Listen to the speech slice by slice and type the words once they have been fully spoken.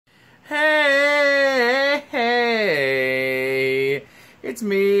Hey, hey, it's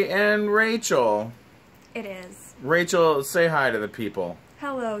me and Rachel. It is. Rachel, say hi to the people.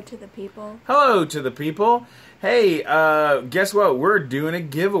 Hello to the people. Hello to the people. Hey, guess what? We're doing a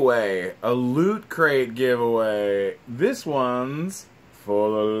giveaway. A loot crate giveaway. This one's for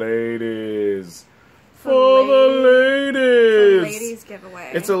the ladies. For the ladies. It's a ladies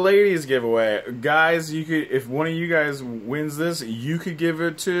giveaway. It's a ladies giveaway. Guys, you could, if one of you guys wins this, you could give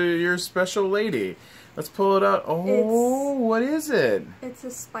it to your special lady. Let's pull it out. Oh, what is it? It's a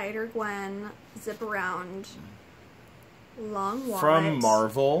Spider Gwen zip around long wallet. From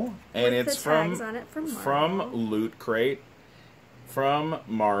Marvel. And with it's the tags on it from Marvel. From Loot Crate. From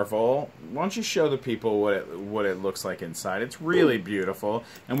Marvel. Why don't you show the people what it looks like inside? It's really beautiful.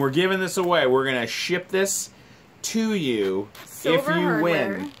 And we're giving this away. We're going to ship this to you Silver if you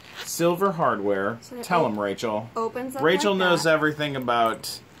hardware. win. Silver hardware. So Tell them, Rachel. Opens up Rachel like knows that. everything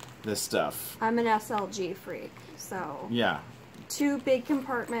about this stuff. I'm an SLG freak, so... Yeah. 2 big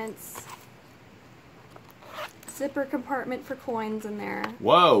compartments. Zipper compartment for coins in there.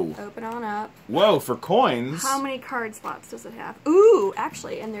 Whoa. Open on up. Whoa, for coins? How many card slots does it have? Ooh,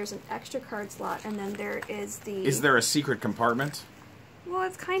 actually, and there's an extra card slot, and then there is the... Is there a secret compartment? Well,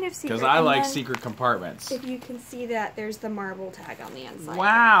 it's kind of secret. Because I and like then, secret compartments. if you can see that, there's the marble tag on the inside.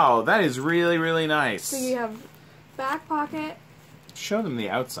 Wow, that is really, really nice. So you have back pocket, Show them the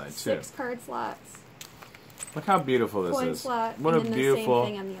outside, too. 6 card slots, Look how beautiful this coin is. slot, What and a then beautiful... the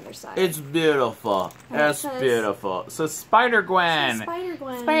same thing on the other side. It's beautiful. And it It's says- beautiful. So Spider Gwen. Spider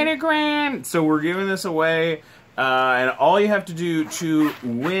Gwen. Spider Gwen. So we're giving this away, and all you have to do to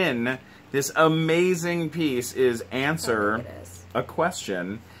win this amazing piece is answer It is. a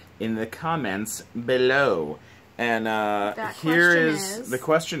question in the comments below. And That here question is the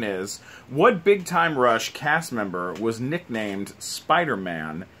question is, what Big Time Rush cast member was nicknamed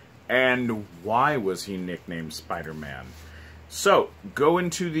Spider-Man, and why was he nicknamed Spider-Man? So go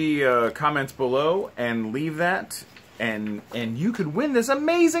into the comments below and leave that, and you could win this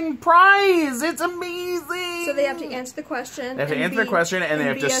amazing prize. It's amazing. So they have to answer the question. They have to answer the question, and they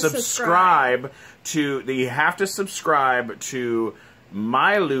have to subscribe to. They have to subscribe to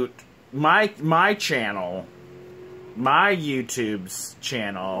my channel, my YouTube's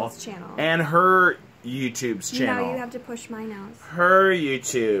channel, This channel. and her YouTube's channel. Now you have to push my nose. Her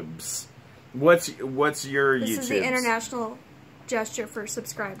YouTube's. What's your This YouTube's? is the international gesture for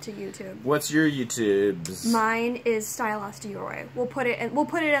subscribe to YouTube. What's your YouTube's? Mine is Stylosity Your Way. We'll put it in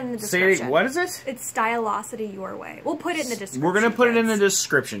the Say description. it, what is it? It's Stylosity Your Way. We'll put it in the description. We're gonna put it in the kids.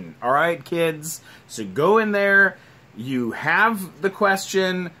 description. All right, kids. So go in there. You have the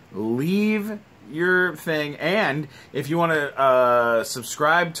question. Leave your thing, and if you want to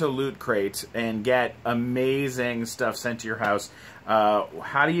subscribe to Loot Crate and get amazing stuff sent to your house,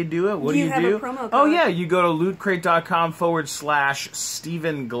 how do you do it? What do you have do? a promo code. Oh yeah, you go to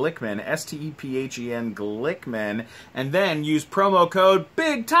lootcrate.com/Stephen Glickman, STEPHEN Glickman, and then use promo code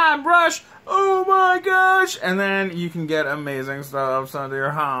Big Time Rush. Oh my gosh! And then you can get amazing stuff sent to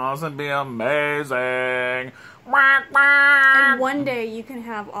your house and be amazing. And one day you can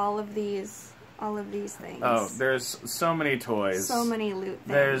have all of these things. Oh, there's so many toys. So many loot things.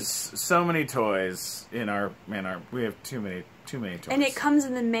 There's so many toys in our we have too many toys. And it comes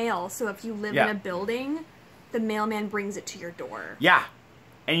in the mail, so if you live Yeah. in a building, the mailman brings it to your door. Yeah.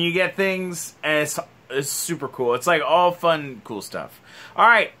 And you get things, and it's super cool. It's like all fun, cool stuff. All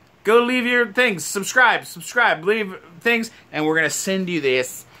right, go leave your things. Subscribe, leave things, and we're going to send you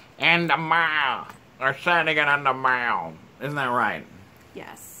this in the mail. We're sending it in the mail. Isn't that right?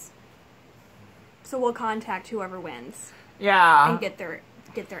 Yes. So we'll contact whoever wins Yeah. and get their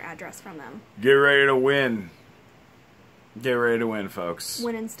address from them. Get ready to win. Get ready to win, folks.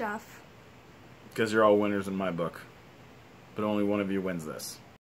 Winning stuff. Because you're all winners in my book. But only one of you wins this.